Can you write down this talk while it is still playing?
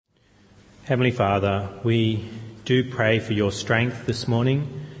Heavenly Father, we do pray for your strength this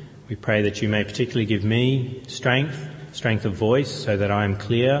morning. We pray that you may particularly give me strength of voice, so that I am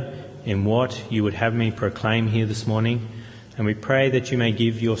clear in what you would have me proclaim here this morning. And we pray that you may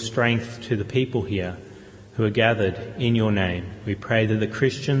give your strength to the people here who are gathered in your name. We pray that the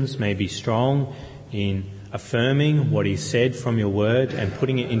Christians may be strong in affirming what is said from your word and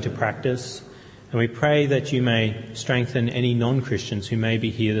putting it into practice. And we pray that you may strengthen any non-Christians who may be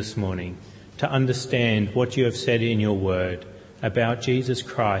here this morning to understand what you have said in your word about Jesus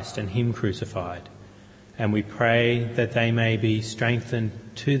Christ and him crucified. And we pray that they may be strengthened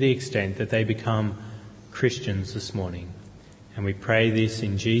to the extent that they become Christians this morning. And we pray this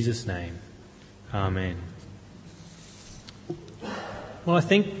in Jesus' name. Amen. Well, I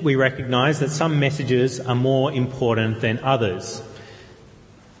think we recognise that some messages are more important than others.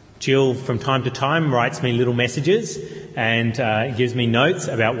 Jill, from time to time, writes me little messages and gives me notes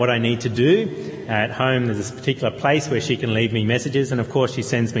about what I need to do. At home, there's this particular place where she can leave me messages, and of course she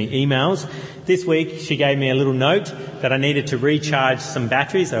sends me emails. This week, she gave me a little note that I needed to recharge some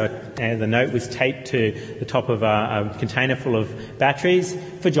batteries. The note was taped to the top of a container full of batteries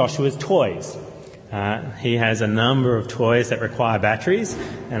for Joshua's toys. He has a number of toys that require batteries,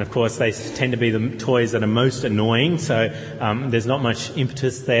 and of course they tend to be the toys that are most annoying, so there's not much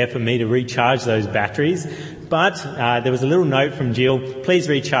impetus there for me to recharge those batteries. But there was a little note from Jill, please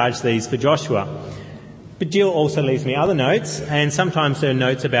recharge these for Joshua. But Jill also leaves me other notes, and sometimes there are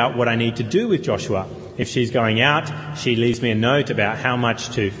notes about what I need to do with Joshua. If she's going out, she leaves me a note about how much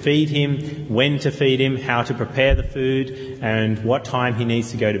to feed him, when to feed him, how to prepare the food, and what time he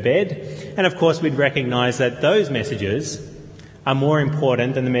needs to go to bed. And of course, we'd recognise that those messages are more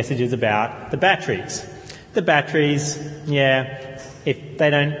important than the messages about the batteries. The batteries, if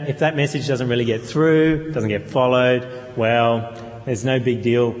that message doesn't really get through, doesn't get followed, well, there's no big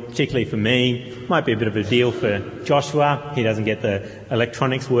deal, particularly for me. Might be a bit of a deal for Joshua. He doesn't get the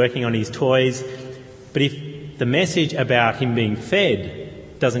electronics working on his toys. But if the message about him being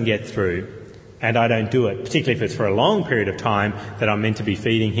fed doesn't get through, and I don't do it, particularly if it's for a long period of time that I'm meant to be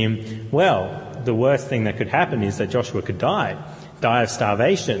feeding him, well, the worst thing that could happen is that Joshua could die of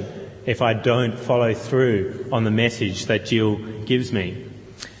starvation if I don't follow through on the message that Jill gives me.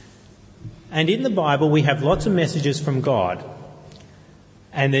 And in the Bible, we have lots of messages from God.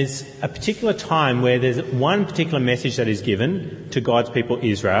 And there's a particular time where there's one particular message that is given to God's people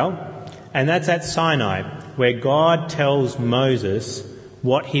Israel, and that's at Sinai, where God tells Moses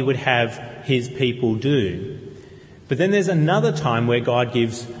what he would have his people do. But then there's another time where God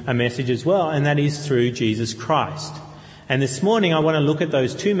gives a message as well, and that is through Jesus Christ. And this morning I want to look at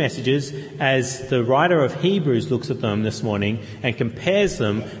those two messages as the writer of Hebrews looks at them this morning and compares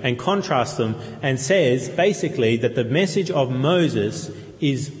them and contrasts them and says basically that the message of Moses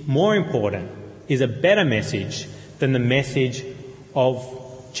is more important, is a better message than the message of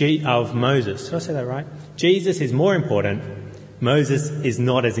Moses. Did I say that right? Jesus is more important. Moses is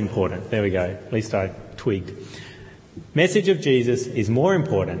not as important. There we go. At least I twigged. Message of Jesus is more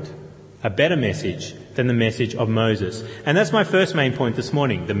important, a better message than the message of Moses. And that's my first main point this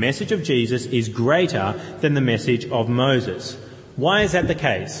morning. The message of Jesus is greater than the message of Moses. Why is that the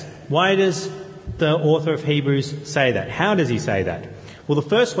case? Why does the author of Hebrews say that? How does he say that? Well, the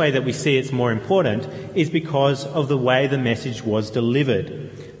first way that we see it's more important is because of the way the message was delivered.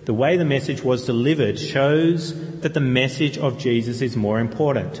 The way the message was delivered shows that the message of Jesus is more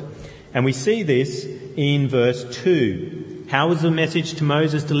important. And we see this in verse 2. How was the message to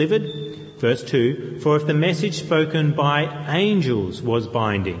Moses delivered? Verse 2, for if the message spoken by angels was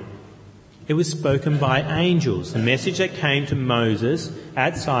binding. It was spoken by angels. The message that came to Moses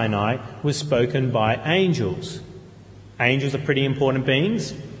at Sinai was spoken by angels. Angels are pretty important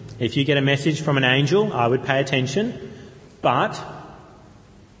beings. If you get a message from an angel, I would pay attention. But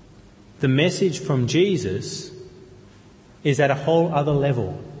the message from Jesus is at a whole other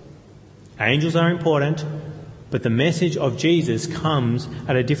level. Angels are important, but the message of Jesus comes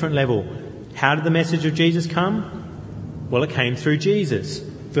at a different level. How did the message of Jesus come? Well, it came through Jesus.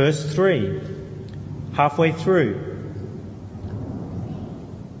 Verse 3, halfway through.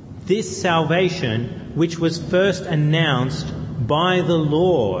 This salvation, which was first announced by the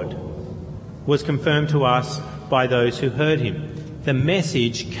Lord, was confirmed to us by those who heard him. The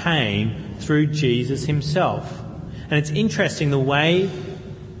message came through Jesus himself. And it's interesting the way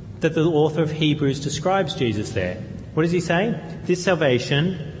that the author of Hebrews describes Jesus there. What does he say? This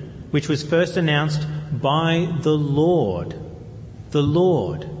salvation, which was first announced by the Lord. The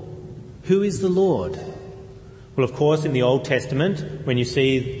Lord. Who is the Lord? Well, of course, in the Old Testament, when you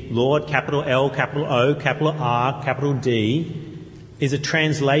see Lord, capital L, capital O, capital R, capital D, is a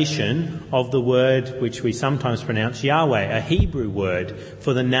translation of the word which we sometimes pronounce Yahweh, a Hebrew word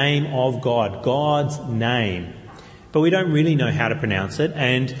for the name of God, God's name. But we don't really know how to pronounce it,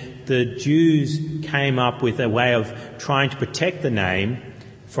 and the Jews came up with a way of trying to protect the name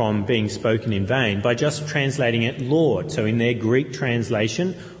from being spoken in vain by just translating it Lord. So in their Greek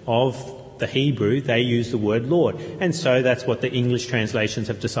translation of the Hebrew, they use the word Lord. And so that's what the English translations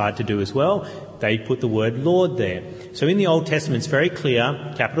have decided to do as well. They put the word Lord there. So in the Old Testament, it's very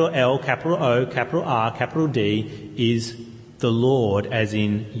clear, capital L, capital O, capital R, capital D is the Lord, as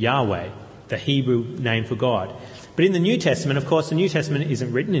in Yahweh, the Hebrew name for God. But in the New Testament, of course, the New Testament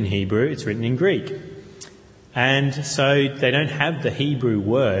isn't written in Hebrew, it's written in Greek. And so they don't have the Hebrew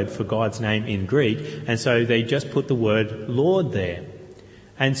word for God's name in Greek, and so they just put the word Lord there.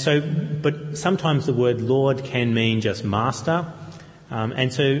 And so, but sometimes the word Lord can mean just master,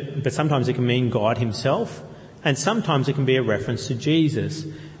 but sometimes it can mean God himself, and sometimes it can be a reference to Jesus.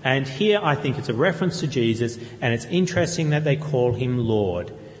 And here I think it's a reference to Jesus, and it's interesting that they call him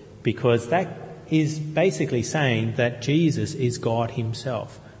Lord, because that is basically saying that Jesus is God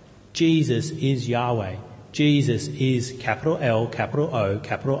himself. Jesus is Yahweh. Jesus is capital L, capital O,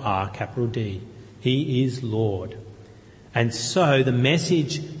 capital R, capital D. He is Lord. And so the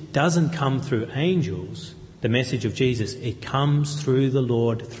message doesn't come through angels, the message of Jesus. It comes through the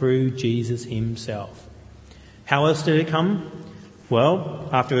Lord, through Jesus himself. How else did it come? Well,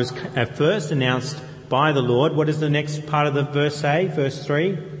 after it was first announced by the Lord, what does the next part of the verse say? Verse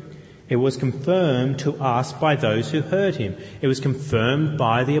 3. It was confirmed to us by those who heard him. It was confirmed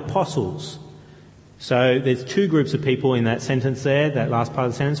by the apostles. So there's two groups of people in that sentence there. That last part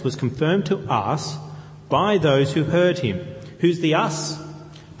of the sentence was confirmed to us by those who heard him. Who's the us?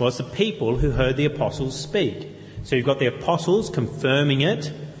 Well, it's the people who heard the apostles speak. So you've got the apostles confirming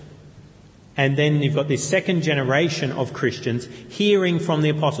it, and then you've got this second generation of Christians hearing from the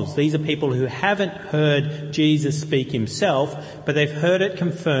apostles. These are people who haven't heard Jesus speak himself, but they've heard it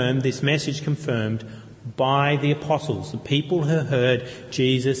confirmed, this message confirmed by the apostles, the people who heard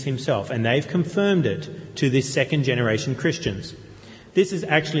Jesus himself, and they've confirmed it to this second generation Christians. This is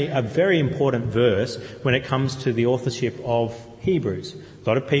actually a very important verse when it comes to the authorship of Hebrews. A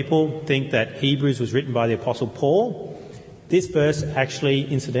lot of people think that Hebrews was written by the Apostle Paul. This verse actually,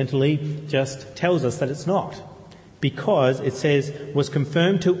 incidentally, just tells us that it's not, because it says, was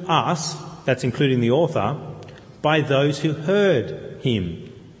confirmed to us, that's including the author, by those who heard him.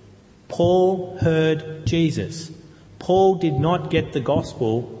 Paul heard Jesus. Paul did not get the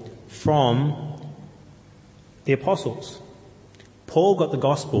gospel from the apostles. Paul got the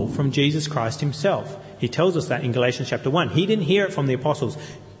gospel from Jesus Christ himself. He tells us that in Galatians chapter 1. He didn't hear it from the apostles.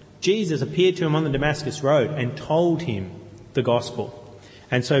 Jesus appeared to him on the Damascus road and told him the gospel.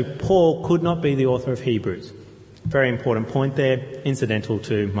 And so Paul could not be the author of Hebrews. Very important point there, incidental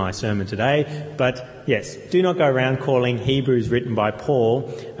to my sermon today. But yes, do not go around calling Hebrews written by Paul,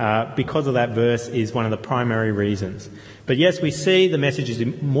 because of that verse is one of the primary reasons. But yes, we see the message is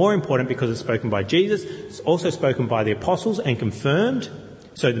more important because it's spoken by Jesus. It's also spoken by the apostles and confirmed.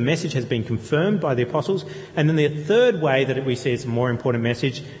 So the message has been confirmed by the apostles. And then the third way that we see it's a more important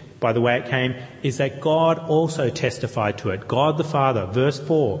message, by the way it came, is that God also testified to it. God the Father, verse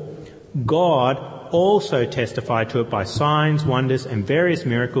 4. God also testified to it by signs, wonders, and various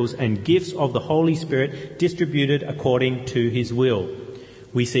miracles and gifts of the Holy Spirit distributed according to his will.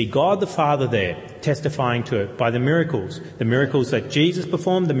 We see God the Father there testifying to it by the miracles that Jesus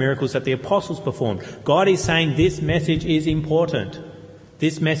performed, the miracles that the apostles performed. God is saying this message is important.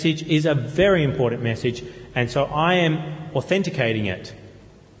 This message is a very important message, and so I am authenticating it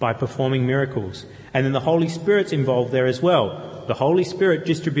by performing miracles. And then the Holy Spirit's involved there as well. The Holy Spirit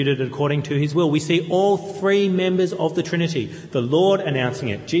distributed it according to his will. We see all three members of the Trinity, the Lord announcing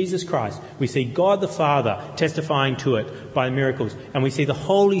it, Jesus Christ. We see God the Father testifying to it by miracles. And we see the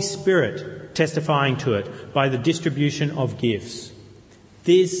Holy Spirit testifying to it by the distribution of gifts.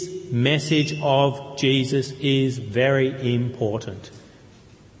 This message of Jesus is very important.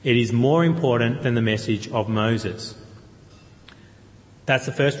 It is more important than the message of Moses. That's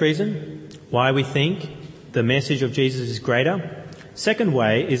the first reason why we think the message of Jesus is greater. Second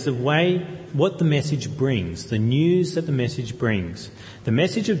way is what the message brings, the news that the message brings. The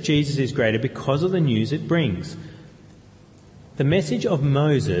message of Jesus is greater because of the news it brings. The message of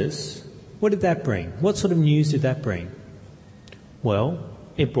Moses, what did that bring? What sort of news did that bring? Well,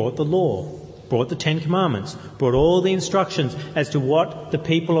 it brought the law, brought the 10 Commandments, brought all the instructions as to what the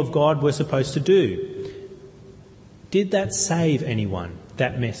people of God were supposed to do. Did that save anyone,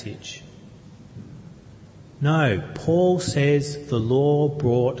 that message? No, Paul says the law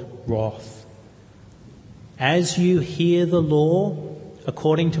brought wrath. As you hear the law,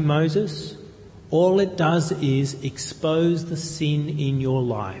 according to Moses, all it does is expose the sin in your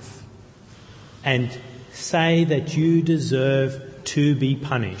life and say that you deserve to be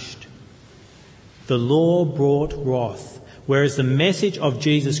punished. The law brought wrath, whereas the message of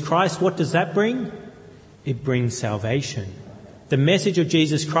Jesus Christ, what does that bring? It brings salvation. The message of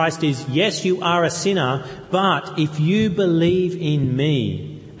Jesus Christ is, yes, you are a sinner, but if you believe in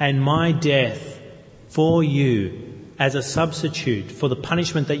me and my death for you as a substitute for the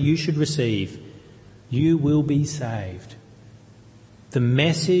punishment that you should receive, you will be saved. The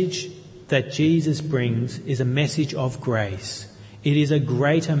message that Jesus brings is a message of grace. It is a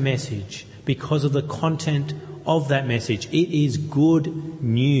greater message because of the content of that message. It is good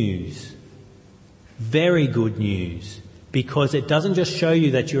news. Very good news. Because it doesn't just show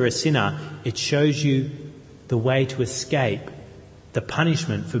you that you're a sinner, it shows you the way to escape the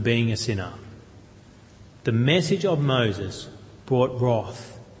punishment for being a sinner. The message of Moses brought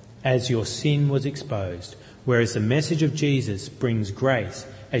wrath as your sin was exposed, whereas the message of Jesus brings grace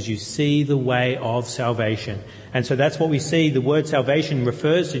as you see the way of salvation. And so that's what we see. The word salvation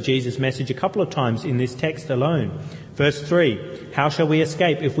refers to Jesus' message a couple of times in this text alone. Verse 3, how shall we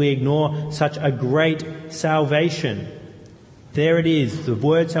escape if we ignore such a great salvation? There it is, the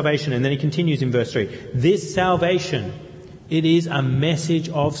word salvation. And then he continues in verse 3. This salvation, it is a message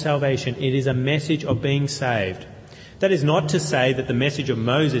of salvation. It is a message of being saved. That is not to say that the message of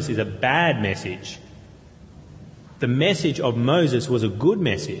Moses is a bad message. The message of Moses was a good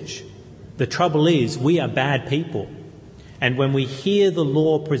message. The trouble is, we are bad people. And when we hear the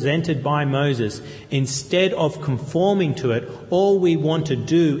law presented by Moses, instead of conforming to it, all we want to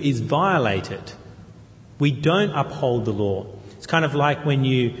do is violate it. We don't uphold the law. It's kind of like when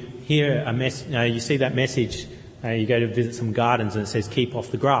you hear you see that message, you go to visit some gardens and it says, keep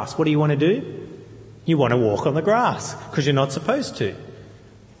off the grass. What do you want to do? You want to walk on the grass because you're not supposed to.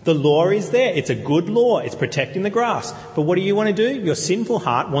 The law is there. It's a good law. It's protecting the grass. But what do you want to do? Your sinful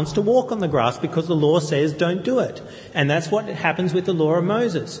heart wants to walk on the grass because the law says don't do it. And that's what happens with the law of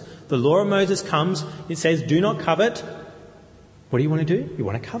Moses. The law of Moses comes, it says do not covet. What do you want to do? You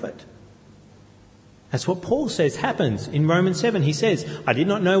want to covet. That's what Paul says happens in Romans 7. He says, I did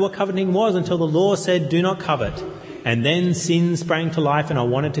not know what coveting was until the law said do not covet. And then sin sprang to life and I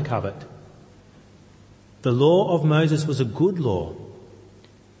wanted to covet. The law of Moses was a good law.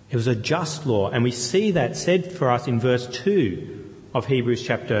 It was a just law, and we see that said for us in verse 2 of Hebrews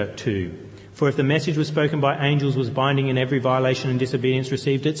chapter 2. For if the message was spoken by angels was binding and every violation and disobedience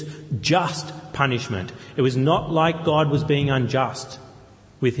received its just punishment. It was not like God was being unjust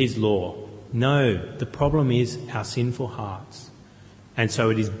with his law. No, the problem is our sinful hearts. And so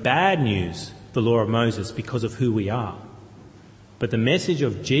it is bad news, the law of Moses, because of who we are. But the message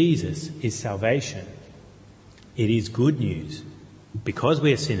of Jesus is salvation. It is good news. Because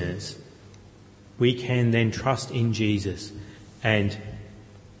we are sinners, we can then trust in Jesus and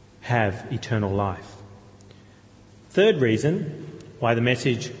have eternal life. Third reason why the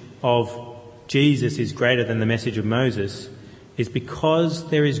message of Jesus is greater than the message of Moses is because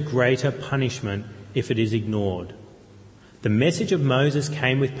there is greater punishment if it is ignored. The message of Moses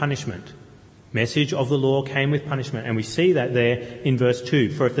came with punishment. Message of the law came with punishment, and we see that there in verse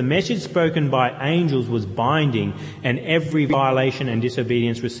 2. For if the message spoken by angels was binding and every violation and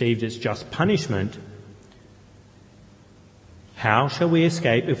disobedience received its just punishment, how shall we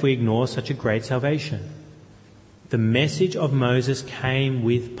escape if we ignore such a great salvation? The message of Moses came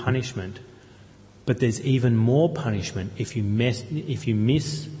with punishment, but there's even more punishment if you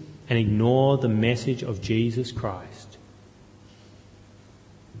miss and ignore the message of Jesus Christ.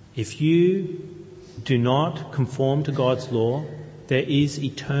 If you do not conform to God's law, there is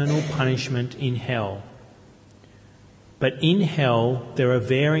eternal punishment in hell. But in hell, there are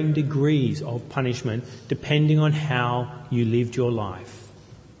varying degrees of punishment depending on how you lived your life.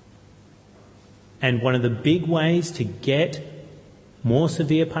 And one of the big ways to get more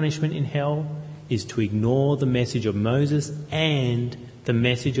severe punishment in hell is to ignore the message of Moses and the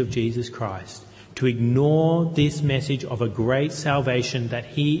message of Jesus Christ. To ignore this message of a great salvation that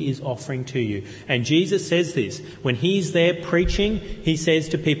he is offering to you. And Jesus says this. When he's there preaching, he says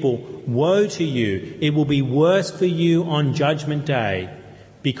to people, woe to you. It will be worse for you on Judgment Day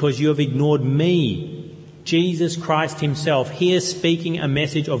because you have ignored me, Jesus Christ himself, here speaking a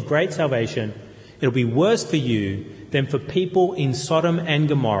message of great salvation. It'll be worse for you than for people in Sodom and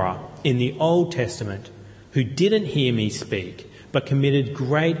Gomorrah in the Old Testament who didn't hear me speak, but committed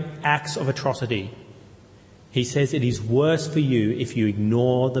great acts of atrocity. He says it is worse for you if you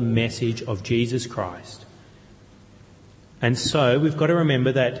ignore the message of Jesus Christ. And so we've got to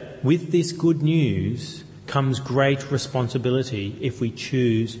remember that with this good news comes great responsibility if we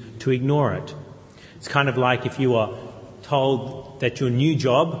choose to ignore it. It's kind of like if you are told that your new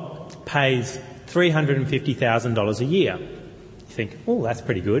job pays $350,000 a year. You think, oh, that's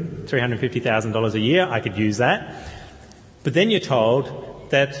pretty good, $350,000 a year, I could use that. But then you're told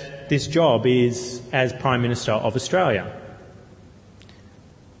that this job is as Prime Minister of Australia.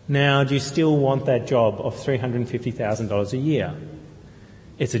 Now, do you still want that job of $350,000 a year?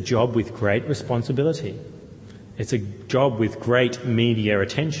 It's a job with great responsibility. It's a job with great media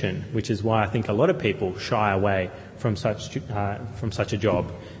attention, which is why I think a lot of people shy away from such a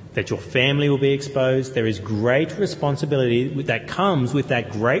job. That your family will be exposed. There is great responsibility that comes with that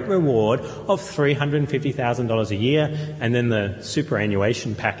great reward of $350,000 a year, and then the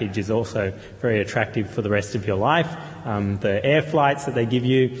superannuation package is also very attractive for the rest of your life. The air flights that they give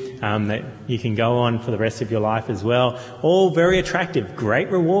you, that you can go on for the rest of your life as well, all very attractive, great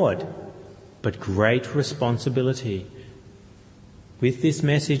reward, but great responsibility. With this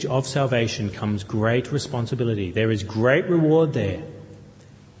message of salvation comes great responsibility. There is great reward there.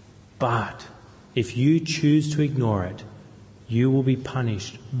 But if you choose to ignore it, you will be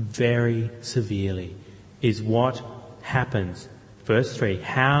punished very severely, is what happens. Verse 3,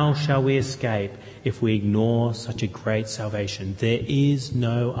 how shall we escape if we ignore such a great salvation? There is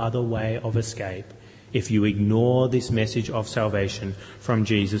no other way of escape if you ignore this message of salvation from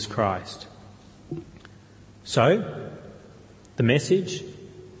Jesus Christ. So, the message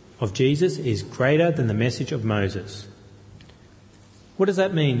of Jesus is greater than the message of Moses. What does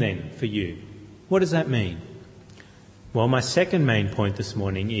that mean then for you? What does that mean? Well, my second main point this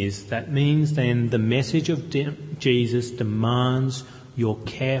morning is that means then the message of Jesus demands your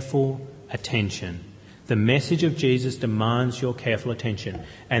careful attention. The message of Jesus demands your careful attention.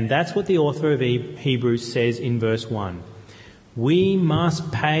 And that's what the author of Hebrews says in verse 1. We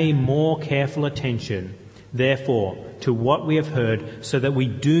must pay more careful attention, therefore, to what we have heard, so that we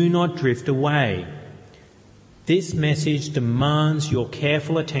do not drift away. This message demands your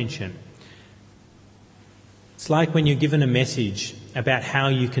careful attention. It's like when you're given a message about how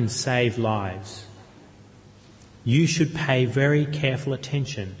you can save lives. You should pay very careful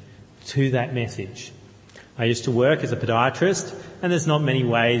attention to that message. I used to work as a podiatrist, and there's not many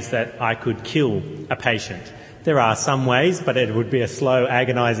ways that I could kill a patient. There are some ways, but it would be a slow,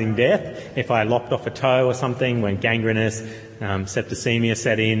 agonising death if I lopped off a toe or something when gangrenous septicemia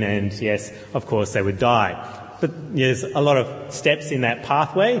set in, and yes, of course, they would die. But there's a lot of steps in that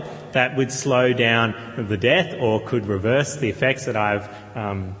pathway that would slow down the death or could reverse the effects that I've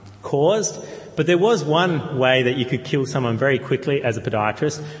caused. But there was one way that you could kill someone very quickly as a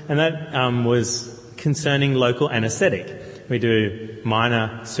podiatrist, and that was concerning local anaesthetic. We do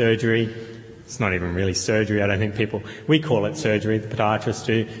minor surgery. It's not even really surgery, I don't think we call it surgery, the podiatrists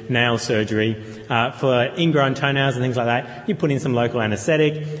do, nail surgery. For ingrown toenails and things like that, you put in some local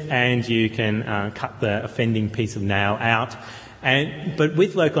anaesthetic and you can cut the offending piece of nail out. But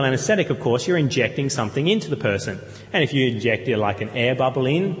with local anaesthetic, of course, you're injecting something into the person. And if you inject like an air bubble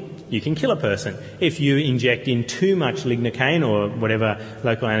in, you can kill a person. If you inject in too much lignocaine or whatever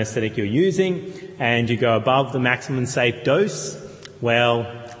local anaesthetic you're using, and you go above the maximum safe dose,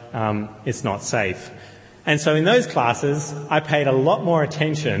 well, it's not safe. And so in those classes, I paid a lot more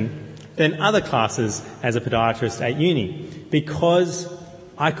attention than other classes as a podiatrist at uni, because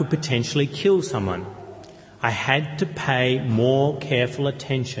I could potentially kill someone. I had to pay more careful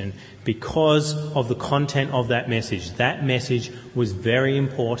attention because of the content of that message. That message was very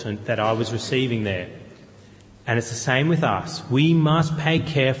important that I was receiving there. And it's the same with us. We must pay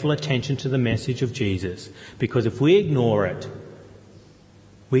careful attention to the message of Jesus, because if we ignore it,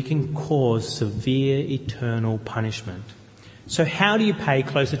 we can cause severe eternal punishment. So how do you pay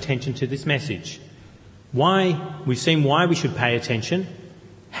close attention to this message? We've seen why we should pay attention.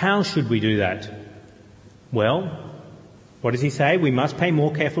 How should we do that? Well, what does he say? We must pay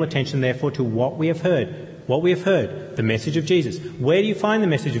more careful attention, therefore, to what we have heard. What we have heard, the message of Jesus. Where do you find the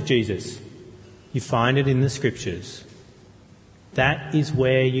message of Jesus? You find it in the Scriptures. That is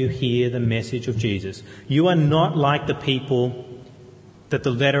where you hear the message of Jesus. You are not like the people that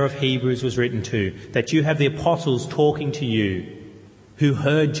the letter of Hebrews was written to, that you have the apostles talking to you who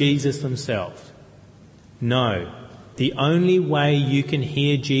heard Jesus themselves. No. The only way you can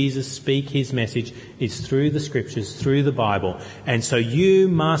hear Jesus speak his message is through the Scriptures, through the Bible. And so you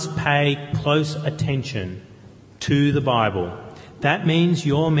must pay close attention to the Bible. That means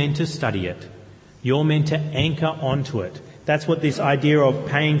you're meant to study it. You're meant to anchor onto it. That's what this idea of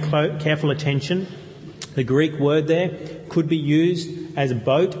paying careful attention, the Greek word there, could be used as a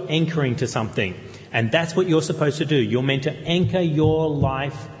boat anchoring to something. And that's what you're supposed to do. You're meant to anchor your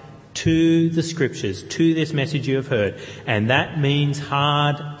life to the scriptures, to this message you have heard. And that means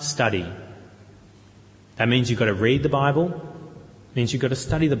hard study. That means you've got to read the Bible. It means you've got to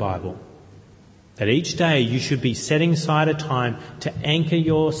study the Bible. That each day you should be setting aside a time to anchor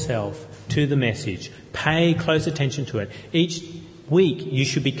yourself to the message. Pay close attention to it. Each week you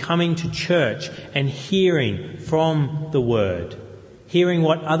should be coming to church and hearing from the Word. Hearing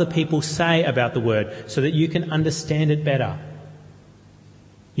what other people say about the Word so that you can understand it better.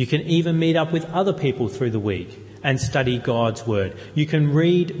 You can even meet up with other people through the week and study God's Word. You can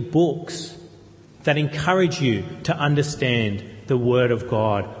read books that encourage you to understand the Word of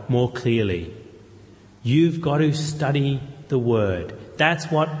God more clearly. You've got to study the Word.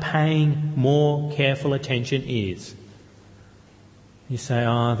 That's what paying more careful attention is. You say,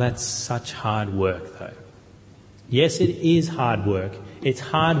 oh, that's such hard work though. Yes, it is hard work. It's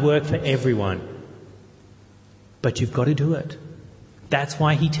hard work for everyone. But you've got to do it. That's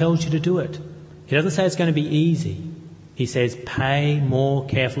why he tells you to do it. He doesn't say it's going to be easy. He says pay more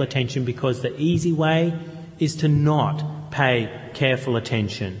careful attention, because the easy way is to not pay careful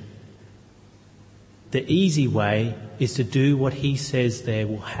attention. The easy way is to do what he says there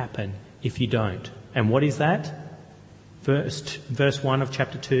will happen if you don't. And what is that? Verse 1 of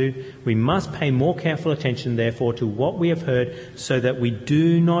chapter 2, we must pay more careful attention, therefore, to what we have heard, so that we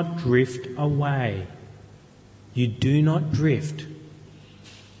do not drift away. You do not drift.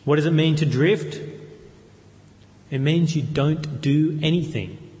 What does it mean to drift? It means you don't do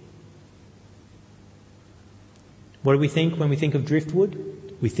anything. What do we think when we think of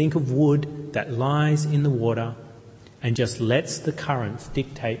driftwood? We think of wood that lies in the water and just lets the currents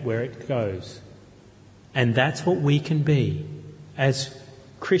dictate where it goes. And that's what we can be. As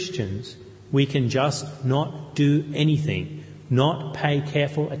Christians, we can just not do anything, not pay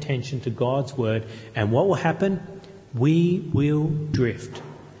careful attention to God's Word. And what will happen? We will drift.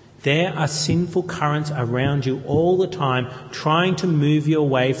 There are sinful currents around you all the time trying to move you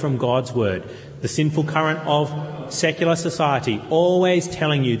away from God's Word. The sinful current of secular society, always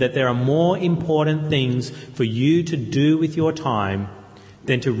telling you that there are more important things for you to do with your time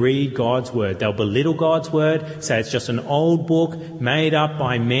than to read God's Word. They'll belittle God's Word, say it's just an old book made up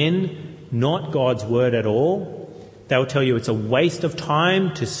by men, not God's Word at all. They'll tell you it's a waste of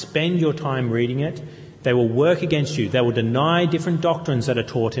time to spend your time reading it. They will work against you. They will deny different doctrines that are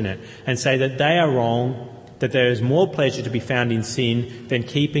taught in it and say that they are wrong, that there is more pleasure to be found in sin than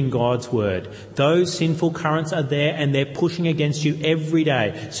keeping God's Word. Those sinful currents are there, and they're pushing against you every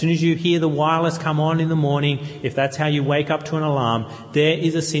day. As soon as you hear the wireless come on in the morning, if that's how you wake up to an alarm, there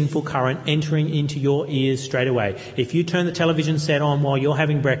is a sinful current entering into your ears straight away. If you turn the television set on while you're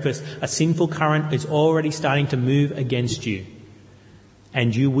having breakfast, a sinful current is already starting to move against you.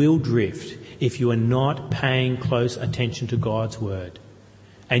 And you will drift if you are not paying close attention to God's Word.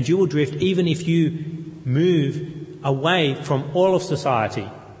 And you will drift even if you move away from all of society,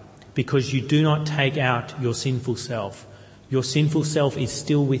 because you do not take out your sinful self. Your sinful self is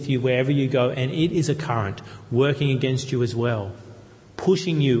still with you wherever you go, and it is a current working against you as well,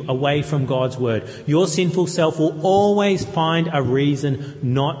 pushing you away from God's Word. Your sinful self will always find a reason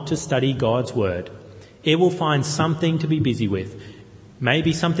not to study God's Word. It will find something to be busy with.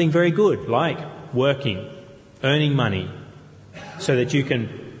 Maybe something very good, like working, earning money, so that you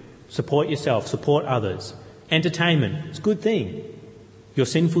can support yourself, support others. Entertainment, it's a good thing. Your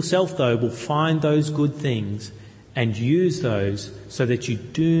sinful self, though, will find those good things and use those so that you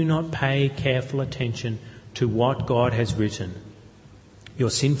do not pay careful attention to what God has written.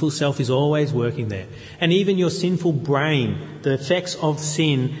 Your sinful self is always working there. And even your sinful brain, the effects of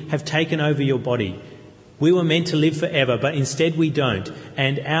sin have taken over your body. We were meant to live forever, but instead we don't.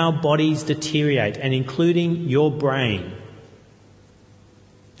 And our bodies deteriorate, and including your brain.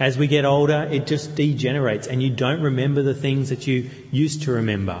 As we get older, it just degenerates, and you don't remember the things that you used to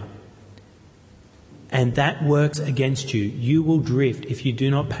remember. And that works against you. You will drift if you do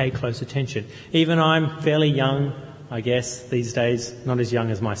not pay close attention. Even I'm fairly young, I guess, these days. Not as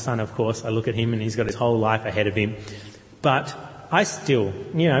young as my son, of course. I look at him and he's got his whole life ahead of him. But I still,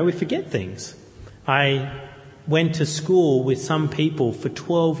 we forget things. I went to school with some people for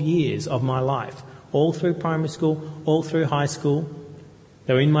 12 years of my life, all through primary school, all through high school.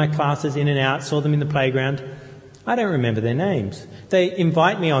 They were in my classes, in and out, saw them in the playground. I don't remember their names. They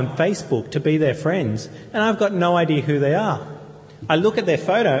invite me on Facebook to be their friends, and I've got no idea who they are. I look at their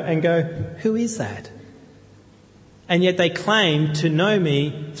photo and go, who is that? And yet they claim to know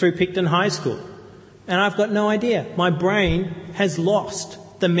me through Picton High School, and I've got no idea. My brain has lost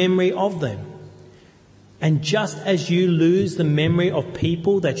the memory of them. And just as you lose the memory of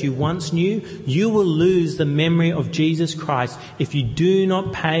people that you once knew, you will lose the memory of Jesus Christ if you do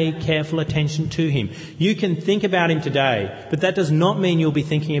not pay careful attention to him. You can think about him today, but that does not mean you'll be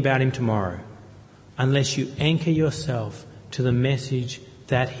thinking about him tomorrow, unless you anchor yourself to the message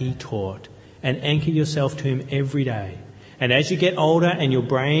that he taught and anchor yourself to him every day. And as you get older and your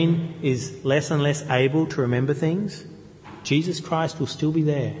brain is less and less able to remember things, Jesus Christ will still be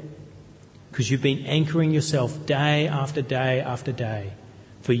there, because you've been anchoring yourself day after day after day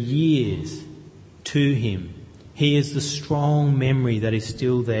for years to him. He is the strong memory that is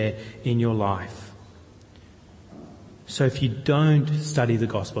still there in your life. So if you don't study the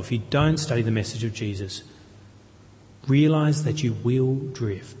gospel, if you don't study the message of Jesus, realize that you will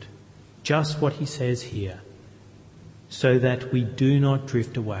drift. Just what he says here, so that we do not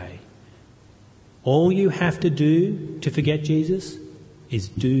drift away. All you have to do to forget Jesus is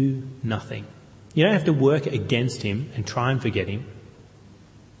do nothing. You don't have to work against him and try and forget him.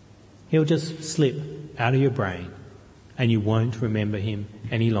 He'll just slip out of your brain and you won't remember him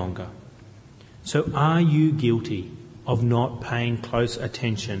any longer. So are you guilty of not paying close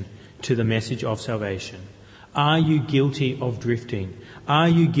attention to the message of salvation? Are you guilty of drifting? Are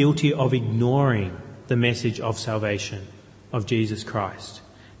you guilty of ignoring the message of salvation of Jesus Christ?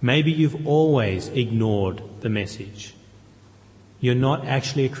 Maybe you've always ignored the message. You're not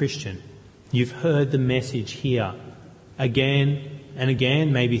actually a Christian. You've heard the message here again and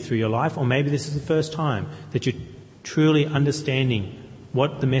again, maybe through your life, or maybe this is the first time that you're truly understanding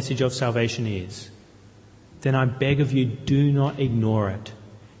what the message of salvation is. Then I beg of you, do not ignore it.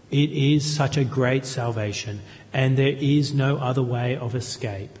 It is such a great salvation, and there is no other way of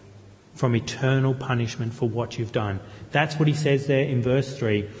escape from eternal punishment for what you've done. That's what he says there in verse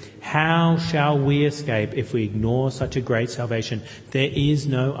 3. How shall we escape if we ignore such a great salvation? There is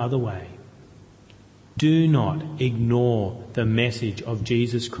no other way. Do not ignore the message of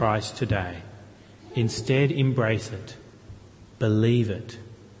Jesus Christ today. Instead, embrace it. Believe it.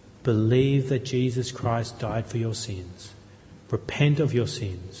 Believe that Jesus Christ died for your sins. Repent of your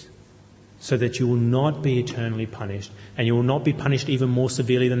sins, so that you will not be eternally punished, and you will not be punished even more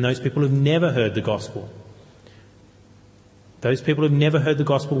severely than those people who have never heard the gospel. Those people who have never heard the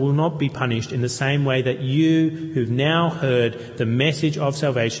gospel will not be punished in the same way that you, who've now heard the message of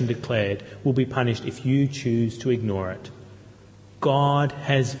salvation declared, will be punished if you choose to ignore it. God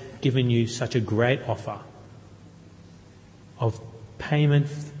has given you such a great offer of payment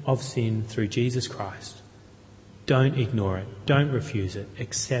of sin through Jesus Christ. Don't ignore it. Don't refuse it.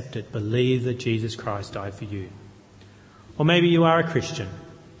 Accept it. Believe that Jesus Christ died for you. Or maybe you are a Christian,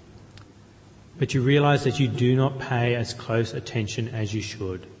 but you realise that you do not pay as close attention as you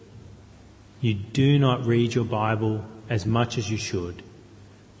should. You do not read your Bible as much as you should.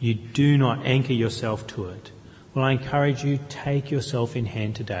 You do not anchor yourself to it. Well, I encourage you, take yourself in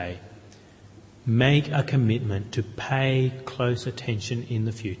hand today. Make a commitment to pay close attention in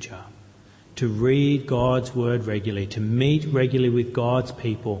the future, to read God's word regularly, to meet regularly with God's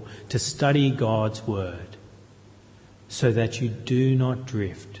people, to study God's word, so that you do not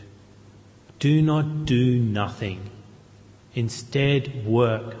drift. Do not do nothing. Instead,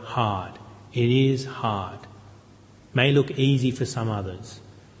 work hard. It is hard. May look easy for some others.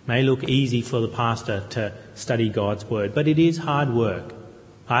 May look easy for the pastor to study God's word, but it is hard work.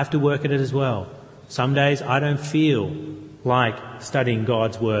 I have to work at it as well. Some days I don't feel like studying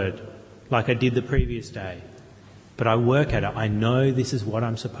God's word like I did the previous day, but I work at it. I know this is what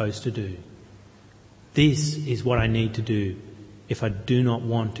I'm supposed to do. This is what I need to do if I do not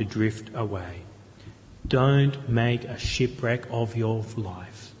want to drift away. Don't make a shipwreck of your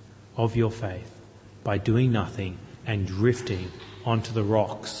life, of your faith, by doing nothing and drifting onto the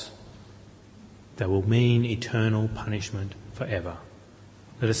rocks that will mean eternal punishment forever.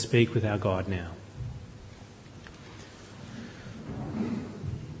 Let us speak with our God now.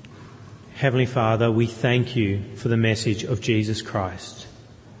 Heavenly Father, we thank you for the message of Jesus Christ,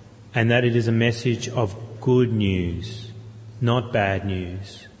 and that it is a message of good news, not bad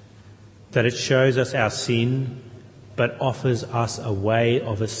news, that it shows us our sin but offers us a way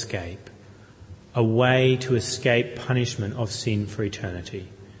of escape, a way to escape punishment of sin for eternity.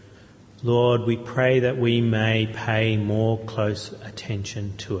 Lord, we pray that we may pay more close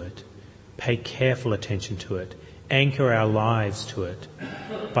attention to it, pay careful attention to it, anchor our lives to it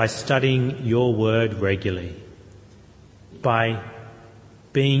by studying your word regularly, by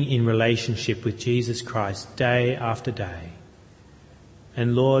being in relationship with Jesus Christ day after day.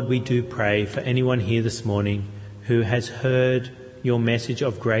 And Lord, we do pray for anyone here this morning who has heard your message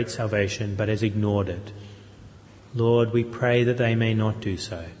of great salvation but has ignored it. Lord, we pray that they may not do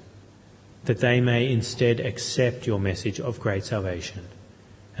so. that they may instead accept your message of great salvation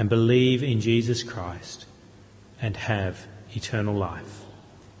and believe in Jesus Christ and have eternal life.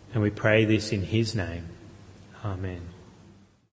 And we pray this in his name. Amen.